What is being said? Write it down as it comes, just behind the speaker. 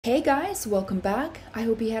Hey guys, welcome back. I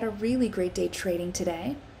hope you had a really great day trading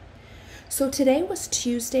today. So today was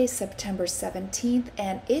Tuesday, September 17th,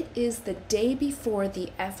 and it is the day before the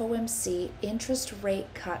FOMC interest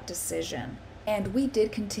rate cut decision. And we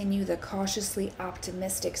did continue the cautiously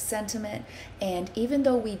optimistic sentiment, and even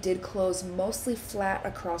though we did close mostly flat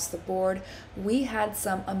across the board, we had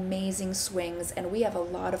some amazing swings, and we have a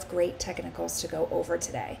lot of great technicals to go over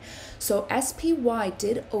today. So SPY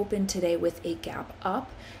did open today with a gap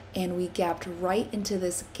up, and we gapped right into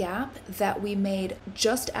this gap that we made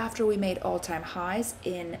just after we made all-time highs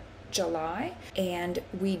in July, and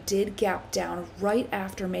we did gap down right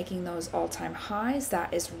after making those all-time highs.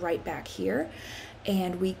 That is right back here,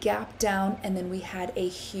 and we gapped down, and then we had a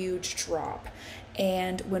huge drop.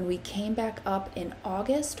 And when we came back up in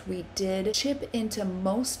August, we did chip into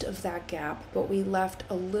most of that gap, but we left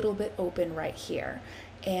a little bit open right here.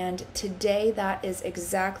 And today that is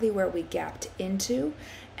exactly where we gapped into,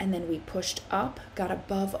 and then we pushed up, got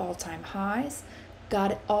above all-time highs,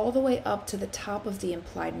 got it all the way up to the top of the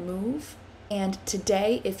implied move. And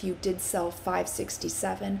today, if you did sell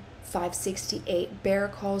 567, 568 bear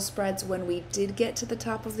call spreads when we did get to the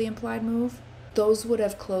top of the implied move, those would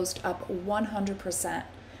have closed up 100%,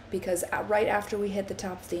 because right after we hit the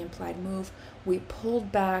top of the implied move, we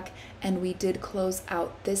pulled back and we did close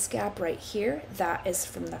out this gap right here. That is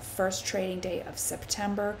from the first trading day of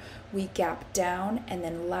September. We gapped down, and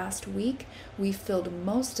then last week we filled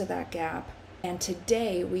most of that gap, and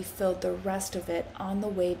today we filled the rest of it on the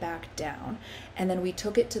way back down. And then we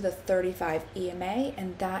took it to the 35 EMA,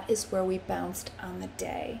 and that is where we bounced on the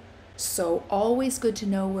day. So always good to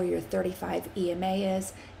know where your 35 EMA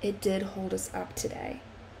is. It did hold us up today.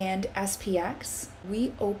 And SPX,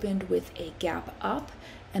 we opened with a gap up,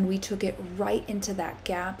 and we took it right into that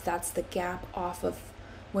gap. That's the gap off of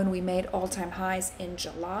when we made all-time highs in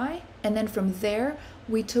July. And then from there,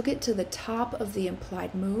 we took it to the top of the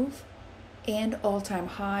implied move and all-time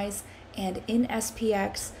highs. And in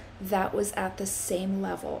SPX, that was at the same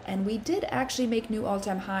level. And we did actually make new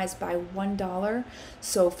all-time highs by $1.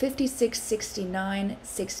 So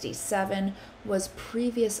 56.69.67 was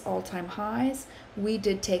previous all-time highs. We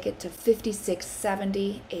did take it to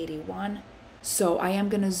 56.70.81. So I am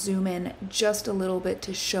going to zoom in just a little bit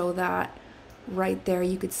to show that. Right there,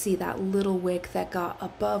 you could see that little wick that got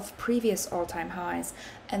above previous all-time highs,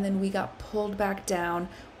 and then we got pulled back down.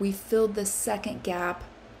 We filled the second gap,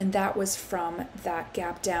 and that was from that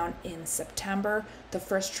gap down in September, the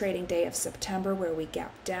first trading day of September, where we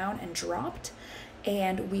gapped down and dropped,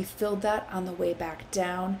 and we filled that on the way back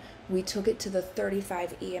down. We took it to the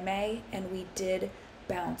 35 EMA, and we did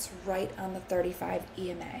bounce right on the 35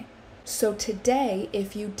 EMA. So today,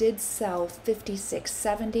 if you did sell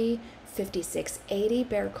 56.70, 56.80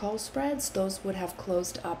 bear call spreads, those would have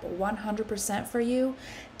closed up 100% for you.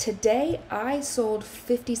 Today, I sold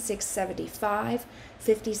 56.75,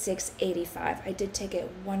 56.85. I did take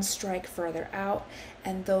it one strike further out,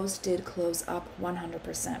 and those did close up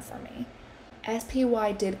 100% for me.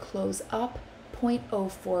 SPY did close up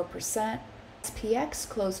 0.04%. SPX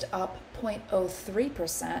closed up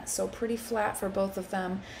 0.03%, so pretty flat for both of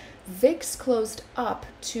them. VIX closed up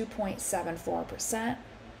 2.74%.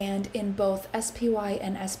 And in both SPY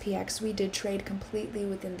and SPX, we did trade completely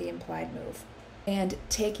within the implied move. And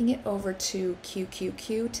taking it over to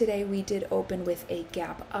QQQ, today we did open with a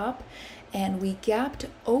gap up, and we gapped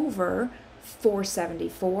over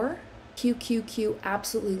 474. QQQ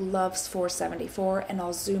absolutely loves 474, and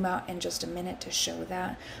I'll zoom out in just a minute to show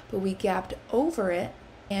that. But we gapped over it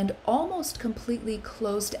and almost completely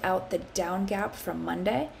closed out the down gap from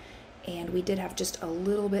Monday. And we did have just a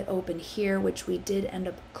little bit open here, which we did end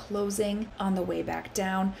up closing on the way back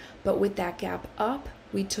down. But with that gap up,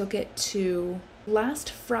 we took it to last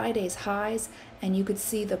Friday's highs, and you could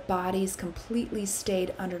see the bodies completely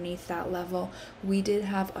stayed underneath that level. We did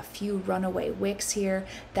have a few runaway wicks here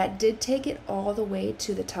that did take it all the way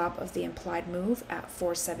to the top of the implied move at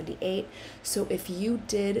 478. So if you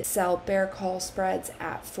did sell bear call spreads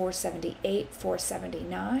at 478,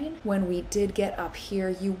 479, when we did get up here,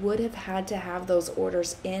 you would have had to have those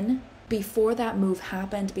orders in before that move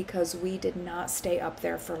happened, because we did not stay up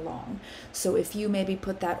there for long. So if you maybe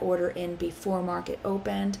put that order in before market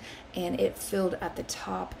opened and it filled at the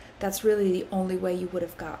top, that's really the only way you would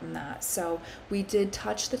have gotten that. So we did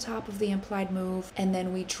touch the top of the implied move, and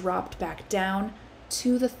then we dropped back down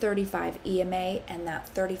to the 35 EMA, and that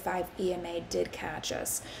 35 EMA did catch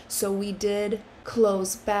us. So we did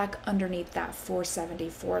close back underneath that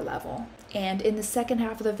 474 level. And in the second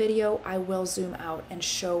half of the video, I will zoom out and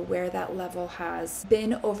show where that level has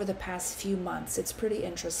been over the past few months. It's pretty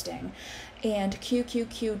interesting. And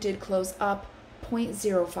QQQ did close up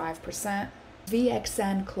 0.05%.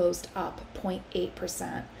 VXN closed up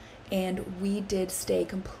 0.8%. And we did stay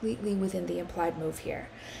completely within the implied move here.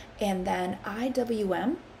 And then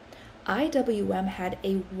IWM had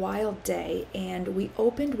a wild day, and we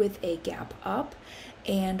opened with a gap up,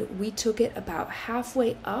 and we took it about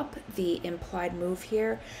halfway up the implied move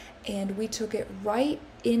here, and we took it right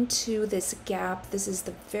into this gap. This is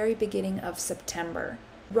the very beginning of September.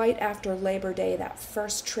 Right after Labor Day, that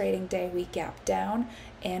first trading day, we gapped down,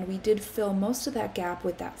 and we did fill most of that gap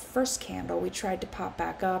with that first candle. We tried to pop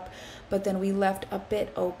back up, but then we left a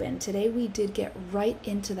bit open. Today we did get right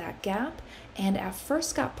into that gap, and at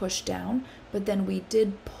first got pushed down, but then we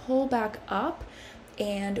did pull back up,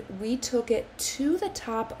 and we took it to the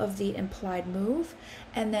top of the implied move,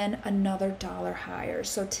 and then another dollar higher.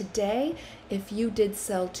 So today, if you did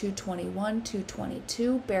sell 221,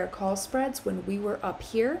 222 bear call spreads when we were up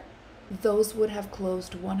here, those would have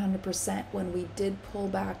closed 100% when we did pull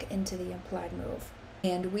back into the implied move.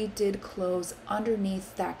 And we did close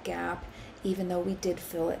underneath that gap, even though we did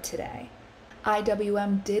fill it today.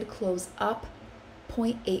 IWM did close up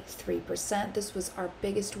 0.83%. This was our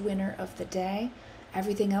biggest winner of the day.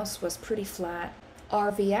 Everything else was pretty flat.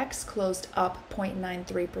 RVX closed up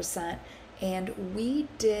 0.93%, and we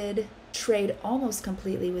did trade almost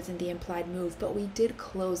completely within the implied move, but we did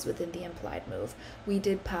close within the implied move. We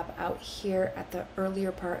did pop out here at the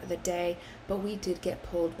earlier part of the day, but we did get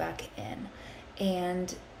pulled back in.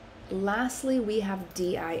 And lastly, we have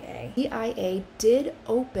DIA. DIA did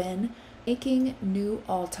open making new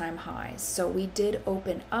all-time highs. So we did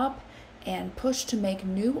open up and push to make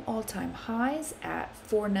new all-time highs at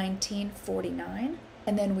 419.49,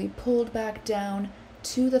 and then we pulled back down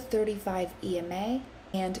to the 35 EMA,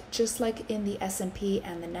 and just like in the S&P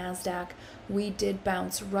and the Nasdaq, we did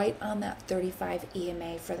bounce right on that 35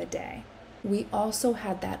 EMA for the day. We also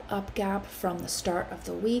had that up gap from the start of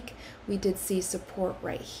the week. We did see support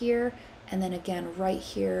right here, and then again right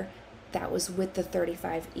here, that was with the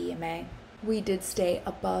 35 EMA. We did stay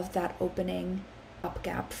above that opening up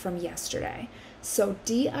gap from yesterday. So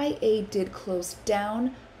DIA did close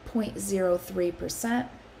down 0.03%,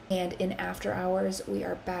 and in after hours we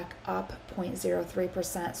are back up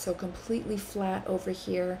 0.03%, so completely flat over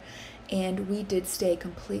here, and we did stay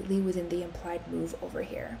completely within the implied move over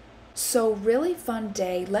here. So really fun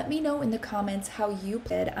day. Let me know in the comments how you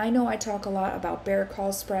did. I know I talk a lot about bear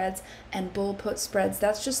call spreads and bull put spreads.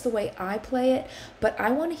 That's just the way I play it, but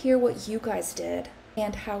I want to hear what you guys did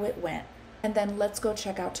and how it went. And then let's go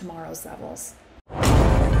check out tomorrow's levels.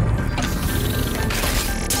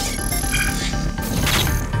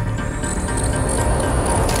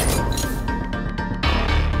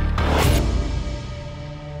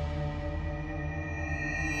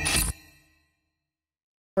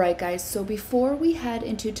 Alright guys, so before we head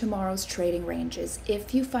into tomorrow's trading ranges,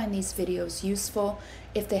 if you find these videos useful,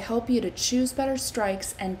 if they help you to choose better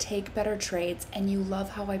strikes and take better trades, and you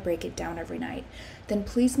love how I break it down every night, then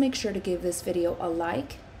please make sure to give this video a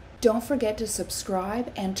like. Don't forget to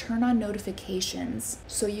subscribe and turn on notifications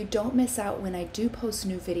so you don't miss out when I do post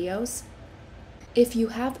new videos. If you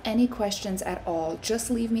have any questions at all, just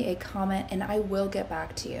leave me a comment and I will get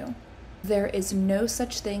back to you. There is no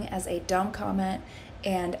such thing as a dumb comment,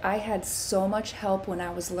 and I had so much help when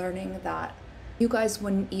I was learning that you guys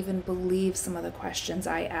wouldn't even believe some of the questions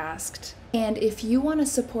I asked. And if you want to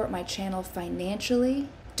support my channel financially,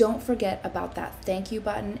 don't forget about that thank you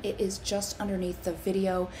button. It is just underneath the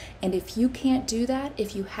video. And if you can't do that,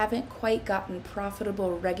 if you haven't quite gotten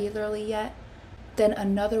profitable regularly yet, then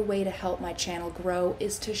another way to help my channel grow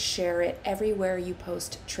is to share it everywhere you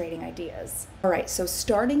post trading ideas. Alright, so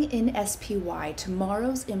starting in SPY,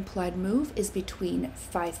 tomorrow's implied move is between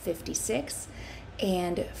 556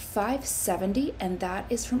 and 570, and that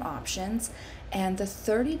is from options. And the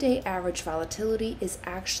 30-day average volatility is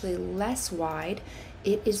actually less wide.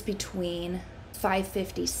 It is between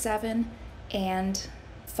 557 and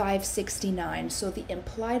 569. So the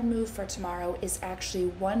implied move for tomorrow is actually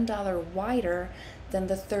 $1 wider than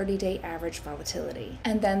the 30-day average volatility.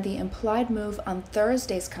 And then the implied move on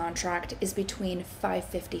Thursday's contract is between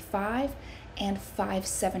 555 and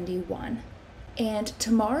 571. And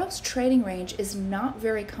tomorrow's trading range is not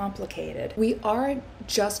very complicated. We are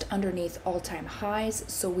just underneath all-time highs,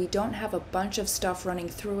 so we don't have a bunch of stuff running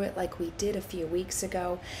through it like we did a few weeks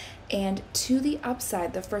ago. And to the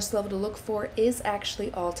upside, the first level to look for is actually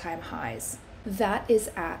all-time highs. That is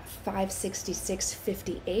at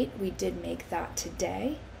 566.58. We did make that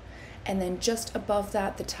today. And then just above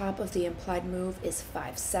that, the top of the implied move is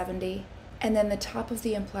 570. And then the top of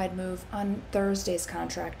the implied move on Thursday's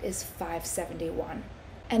contract is 571.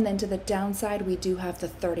 And then to the downside, we do have the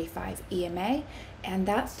 35 EMA, and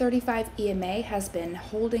that 35 EMA has been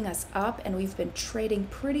holding us up, and we've been trading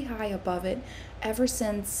pretty high above it ever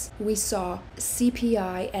since we saw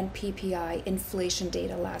CPI and PPI inflation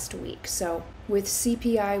data last week. So with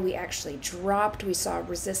CPI, we actually dropped. We saw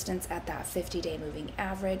resistance at that 50-day moving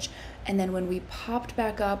average, and then when we popped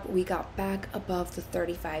back up, we got back above the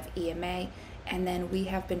 35 EMA, and then we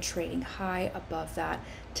have been trading high above that.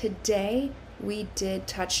 Today, we did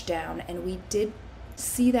touch down, and we did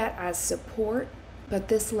see that as support, but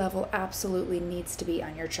this level absolutely needs to be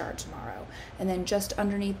on your chart tomorrow. And then just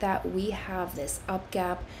underneath that, we have this up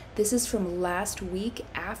gap. This is from last week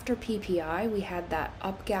after PPI. We had that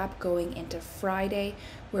up gap going into Friday,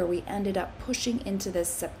 where we ended up pushing into this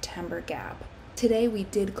September gap. Today, we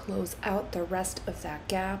did close out the rest of that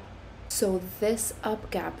gap. So this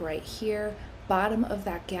up gap right here, bottom of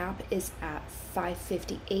that gap is at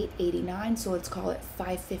 558.89, so let's call it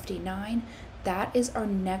 559. That is our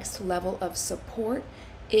next level of support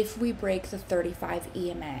if we break the 35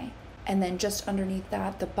 EMA. And then just underneath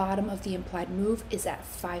that, the bottom of the implied move is at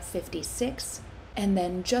 556. And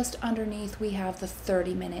then just underneath, we have the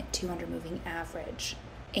 30-minute 200 moving average.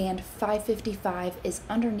 And 555 is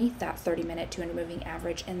underneath that 30-minute 200 moving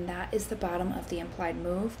average, and that is the bottom of the implied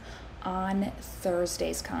move on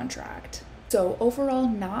Thursday's contract. So overall,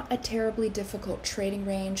 not a terribly difficult trading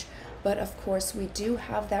range, but of course we do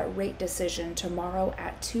have that rate decision tomorrow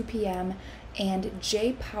at 2 p.m. and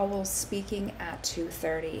Jay Powell speaking at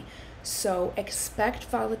 2:30. So expect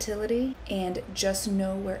volatility and just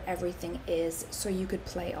know where everything is so you could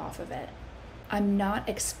play off of it. I'm not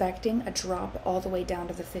expecting a drop all the way down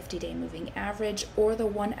to the 50-day moving average or the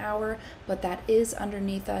 1 hour, but that is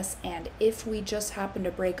underneath us, and if we just happen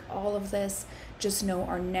to break all of this, just know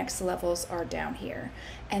our next levels are down here.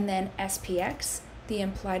 And then SPX, the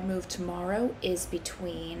implied move tomorrow is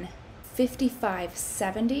between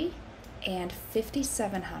 5570 and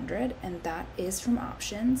 5700, and that is from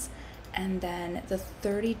options. And then the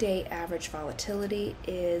 30-day average volatility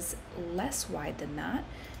is less wide than that.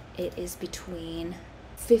 It is between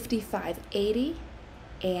 5580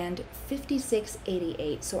 and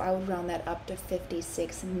 5688, so I would round that up to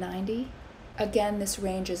 5690. Again, this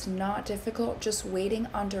range is not difficult, just waiting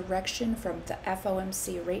on direction from the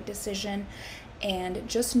FOMC rate decision, and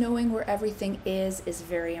just knowing where everything is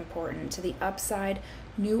very important. To the upside,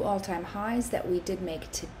 new all-time highs that we did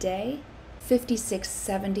make today,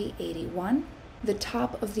 5670.81. The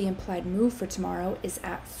top of the implied move for tomorrow is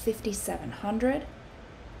at 5700.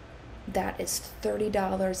 That is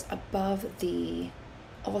 $30 above the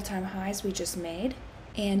all-time highs we just made.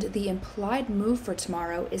 And the implied move for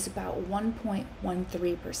tomorrow is about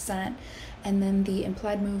 1.13%. And then the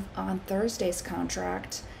implied move on Thursday's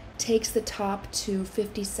contract takes the top to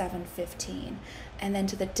 57.15. And then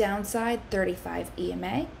to the downside, 35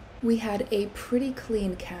 EMA. We had a pretty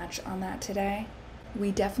clean catch on that today. We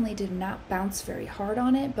definitely did not bounce very hard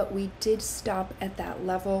on it, but we did stop at that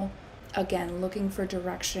level. Again, looking for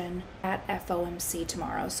direction at FOMC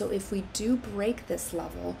tomorrow. So if we do break this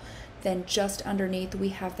level, then just underneath we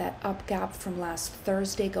have that up gap from last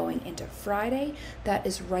Thursday going into Friday. That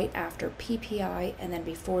is right after PPI, and then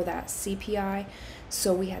before that CPI.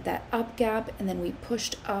 So we had that up gap, and then we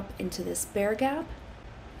pushed up into this bear gap.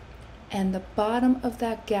 And the bottom of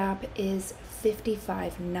that gap is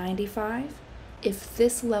 55.95. If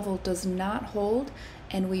this level does not hold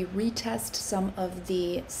and we retest some of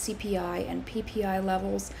the CPI and PPI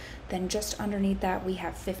levels, then just underneath that we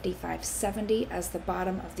have 55.70 as the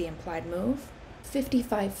bottom of the implied move.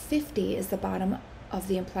 55.50 is the bottom of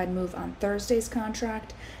the implied move on Thursday's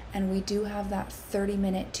contract, and we do have that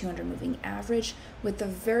 30-minute 200 moving average with the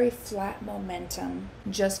very flat momentum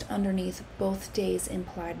just underneath both days'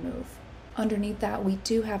 implied move. Underneath that, we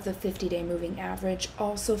do have the 50-day moving average,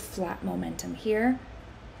 also flat momentum here,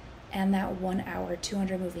 and that 1 hour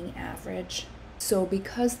 200 moving average. So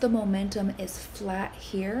because the momentum is flat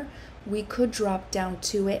here, we could drop down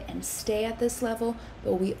to it and stay at this level,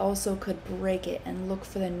 but we also could break it and look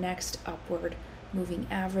for the next upward moving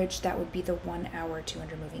average. That would be the 1 hour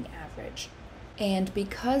 200 moving average. And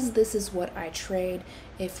because this is what I trade,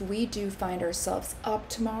 if we do find ourselves up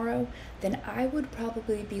tomorrow, then I would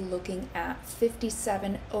probably be looking at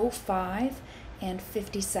 57.05 and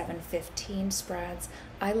 57.15 spreads.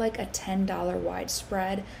 I like a $10 wide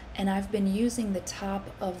spread, and I've been using the top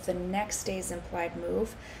of the next day's implied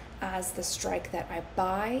move as the strike that I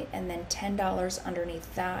buy, and then $10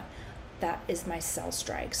 underneath that, that is my sell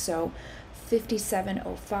strike. So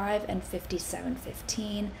 57.05 and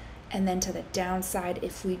 57.15. And then to the downside,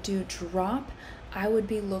 if we do drop, I would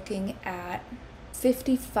be looking at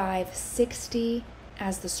 55.60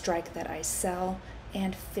 as the strike that I sell,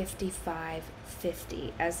 and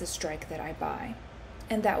 55.50 as the strike that I buy.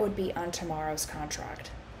 And that would be on tomorrow's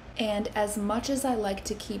contract. And as much as I like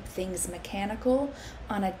to keep things mechanical,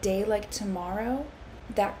 on a day like tomorrow,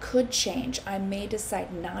 that could change. I may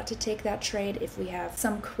decide not to take that trade if we have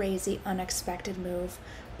some crazy unexpected move,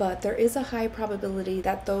 but there is a high probability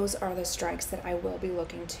that those are the strikes that I will be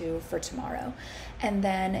looking to for tomorrow. And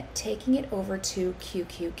then taking it over to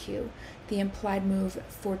QQQ. The implied move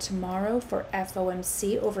for tomorrow for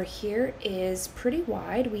FOMC over here is pretty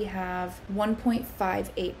wide. We have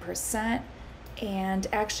 1.58%. And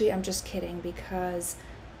actually, I'm just kidding, because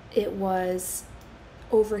it was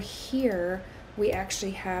over here, we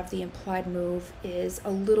actually have the implied move is a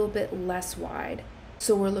little bit less wide.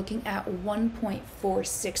 So we're looking at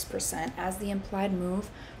 1.46% as the implied move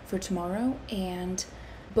for tomorrow. And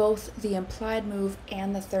both the implied move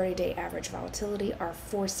and the 30-day average volatility are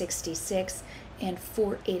 466 and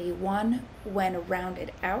 481 when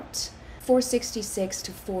rounded out. 466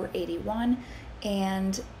 to 481,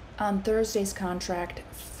 and on Thursday's contract,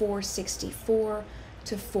 464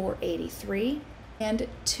 to 483. And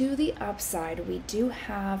to the upside, we do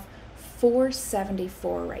have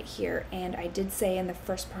 474 right here. And I did say in the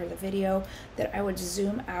first part of the video that I would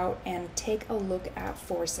zoom out and take a look at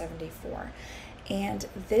 474. And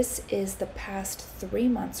this is the past 3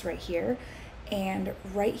 months right here. And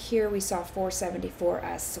right here, we saw 474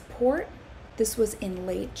 as support. This was in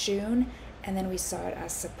late June. And then we saw it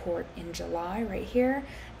as support in July right here.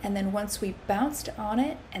 And then once we bounced on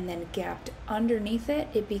it and then gapped underneath it,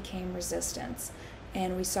 it became resistance.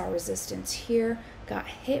 And we saw resistance here, got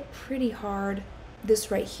hit pretty hard. This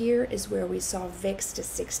right here is where we saw VIX to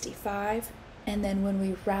 65. And then when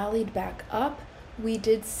we rallied back up, we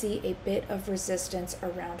did see a bit of resistance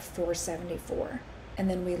around 474. And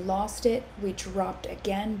then we lost it. We dropped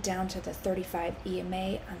again down to the 35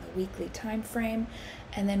 EMA on the weekly time frame.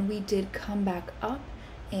 And then we did come back up,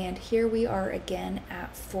 and here we are again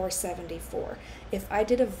at 474. If I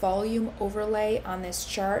did a volume overlay on this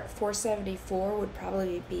chart, 474 would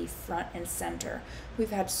probably be front and center.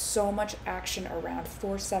 We've had so much action around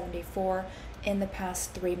 474 in the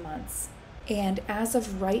past 3 months. And as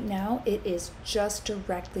of right now, it is just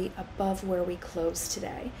directly above where we closed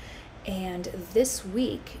today. And this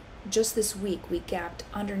week, just this week, we gapped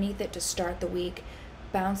underneath it to start the week,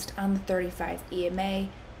 bounced on the 35 EMA,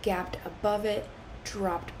 gapped above it,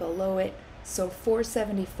 dropped below it. So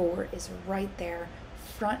 474 is right there,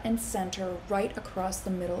 front and center, right across the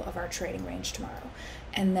middle of our trading range tomorrow.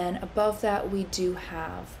 And then above that, we do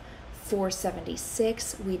have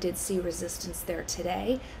 476. We did see resistance there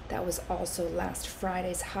today. That was also last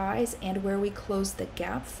Friday's highs and where we closed the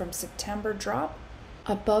gap from September drop.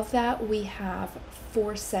 Above that, we have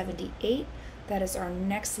 478. That is our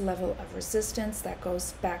next level of resistance. That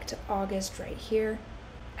goes back to August right here.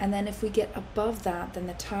 And then if we get above that, then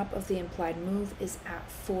the top of the implied move is at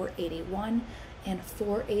 481 and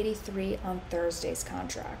 483 on Thursday's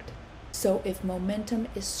contract. So if momentum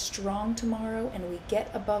is strong tomorrow and we get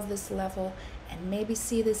above this level and maybe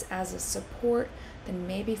see this as a support, then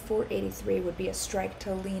maybe 483 would be a strike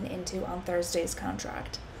to lean into on Thursday's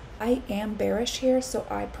contract. I am bearish here, so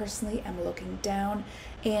I personally am looking down,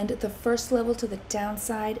 and the first level to the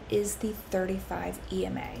downside is the 35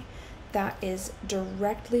 EMA. That is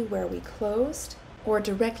directly where we closed, or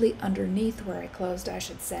directly underneath where I closed, I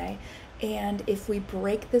should say. And if we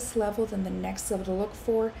break this level, then the next level to look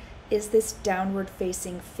for is this downward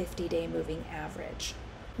facing 50-day moving average.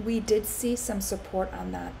 We did see some support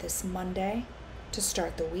on that this Monday to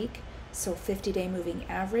start the week. So 50-day moving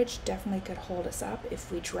average definitely could hold us up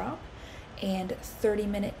if we drop. And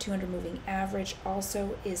 30-minute 200 moving average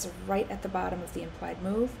also is right at the bottom of the implied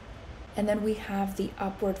move. And then we have the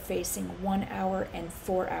upward facing 1 hour and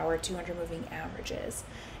 4 hour 200 moving averages.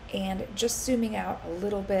 And just zooming out a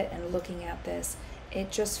little bit and looking at this,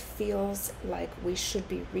 it just feels like we should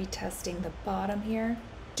be retesting the bottom here.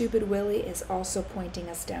 Stupid Willie is also pointing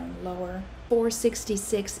us down lower.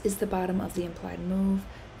 466 is the bottom of the implied move,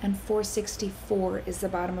 and 464 is the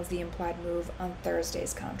bottom of the implied move on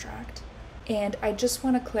Thursday's contract. And I just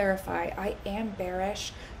want to clarify, I am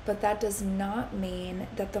bearish, but that does not mean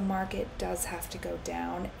that the market does have to go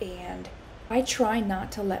down. And I try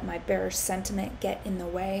not to let my bearish sentiment get in the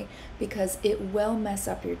way, because it will mess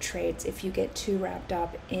up your trades if you get too wrapped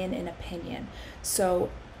up in an opinion. So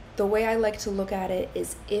the way I like to look at it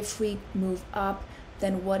is, if we move up,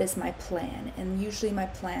 then what is my plan? And usually my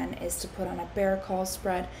plan is to put on a bear call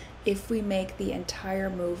spread if we make the entire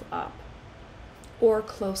move up or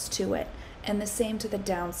close to it. And the same to the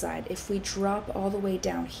downside. If we drop all the way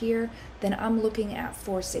down here, then I'm looking at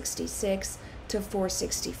 466 to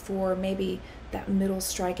 464, maybe that middle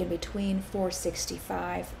strike in between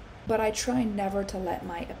 465. But I try never to let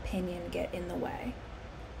my opinion get in the way.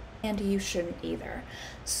 And you shouldn't either.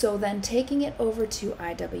 So then taking it over to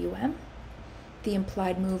IWM, the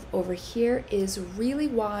implied move over here is really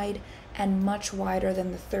wide and much wider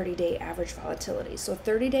than the 30-day average volatility. So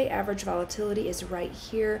 30-day average volatility is right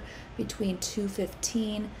here between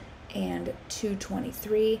 215 and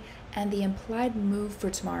 223, and the implied move for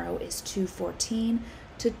tomorrow is 214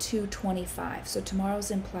 to 225. So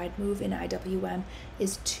tomorrow's implied move in IWM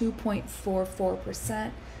is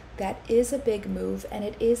 2.44%. That is a big move, and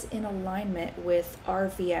it is in alignment with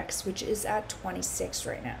RVX, which is at 26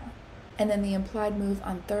 right now. And then the implied move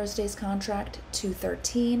on Thursday's contract,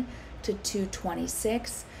 213 to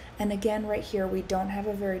 226. And again, right here, we don't have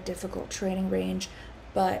a very difficult trading range,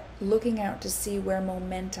 but looking out to see where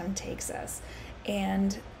momentum takes us.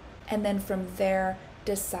 And then from there,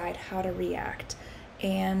 decide how to react.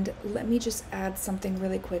 And let me just add something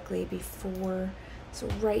really quickly before. So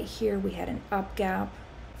right here, we had an up gap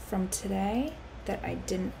from today that I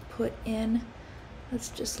didn't put in. Let's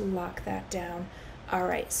just lock that down. All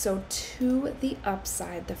right, so to the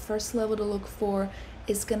upside, the first level to look for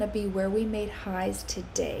is going to be where we made highs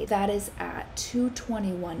today. That is at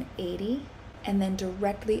 221.80. And then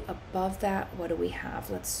directly above that, what do we have?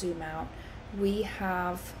 Let's zoom out. We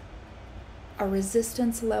have a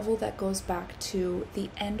resistance level that goes back to the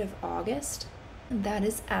end of August. That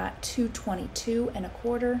is at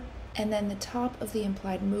 222.25. And then the top of the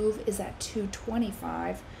implied move is at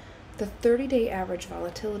 225. The 30-day average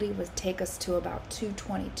volatility would take us to about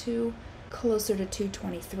 222, closer to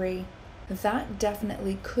 223. That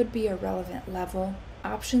definitely could be a relevant level.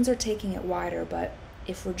 Options are taking it wider, but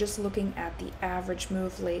if we're just looking at the average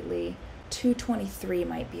move lately, 223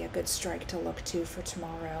 might be a good strike to look to for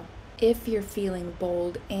tomorrow. If you're feeling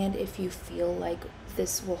bold and if you feel like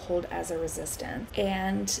this will hold as a resistance.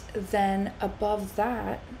 And then above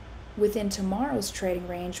that, within tomorrow's trading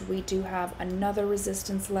range, we do have another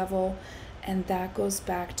resistance level, and that goes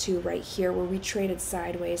back to right here where we traded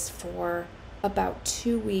sideways for about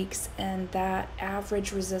 2 weeks, and that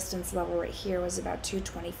average resistance level right here was about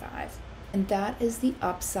 225. And that is the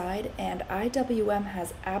upside, and IWM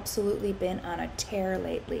has absolutely been on a tear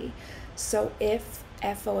lately. So if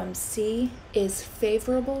FOMC is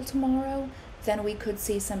favorable tomorrow, then we could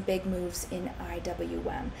see some big moves in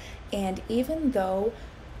IWM. And even though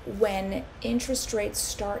when interest rates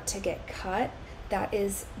start to get cut, that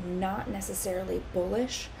is not necessarily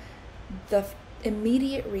bullish, the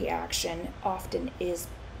immediate reaction often is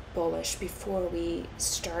bullish before we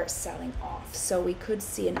start selling off. So we could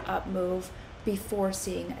see an up move before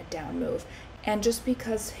seeing a down move. And just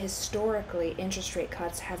because historically interest rate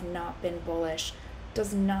cuts have not been bullish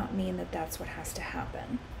does not mean that that's what has to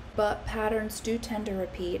happen. But patterns do tend to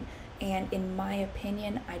repeat, and in my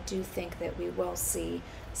opinion, I do think that we will see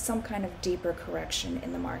some kind of deeper correction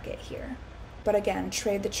in the market here. But again,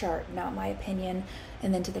 trade the chart, not my opinion.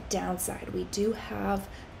 And then to the downside, we do have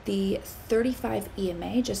the 35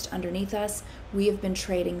 EMA just underneath us. We have been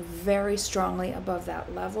trading very strongly above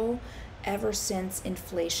that level ever since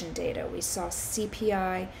inflation data. We saw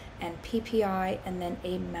CPI and PPI and then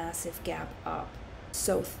a massive gap up.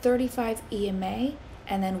 So 35 EMA,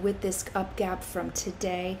 and then with this up gap from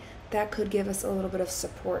today, that could give us a little bit of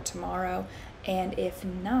support tomorrow. And if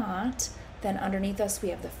not, then underneath us we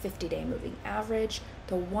have the 50-day moving average,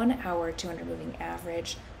 the 1 hour 200 moving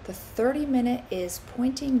average, the 30-minute is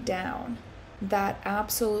pointing down. That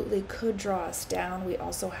absolutely could draw us down. We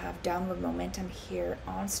also have downward momentum here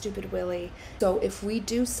on Stupid Willie. So if we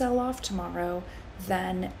do sell off tomorrow,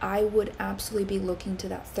 then I would absolutely be looking to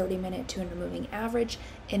that 30-minute 200 moving average.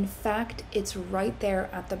 In fact, it's right there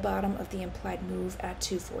at the bottom of the implied move at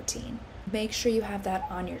 214. Make sure you have that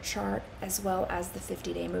on your chart, as well as the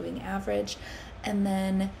 50-day moving average. And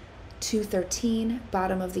then 213,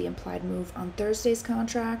 bottom of the implied move on Thursday's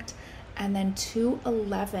contract. And then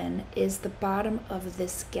 211 is the bottom of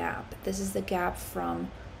this gap. This is the gap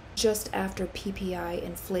from just after PPI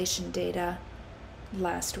inflation data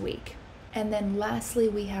last week. And then lastly,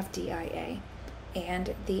 we have DIA.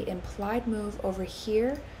 And the implied move over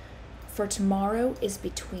here for tomorrow is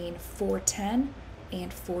between 410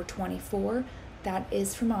 and 424. That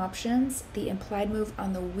is from options. The implied move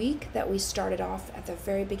on the week that we started off at the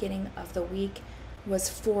very beginning of the week was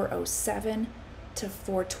 407 to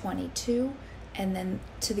 422. And then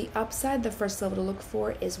to the upside, the first level to look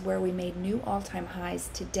for is where we made new all-time highs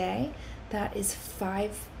today. That is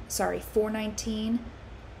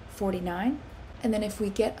 419.49. And then if we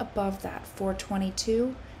get above that,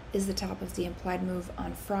 422 is the top of the implied move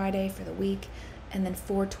on Friday for the week, and then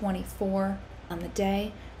 424 on the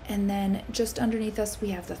day. And then just underneath us, we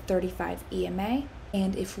have the 35 EMA.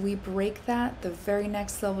 And if we break that, the very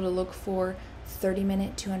next level to look for,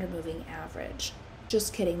 30-minute 200 moving average.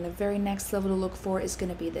 Just kidding, the very next level to look for is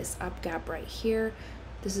going to be this up gap right here.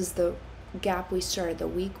 This is the gap we started the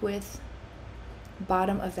week with.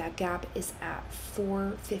 Bottom of that gap is at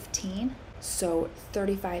 415. So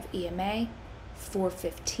 35 EMA,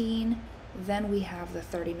 415. Then we have the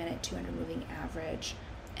 30-minute 200 moving average.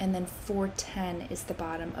 And then 410 is the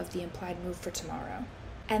bottom of the implied move for tomorrow.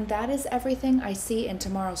 And that is everything I see in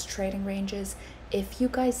tomorrow's trading ranges. If you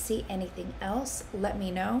guys see anything else, let me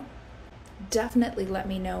know. Definitely let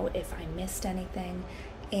me know if I missed anything.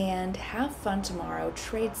 And have fun tomorrow.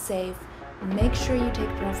 Trade safe. Make sure you take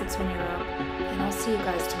profits when you're up. And I'll see you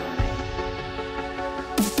guys tomorrow night.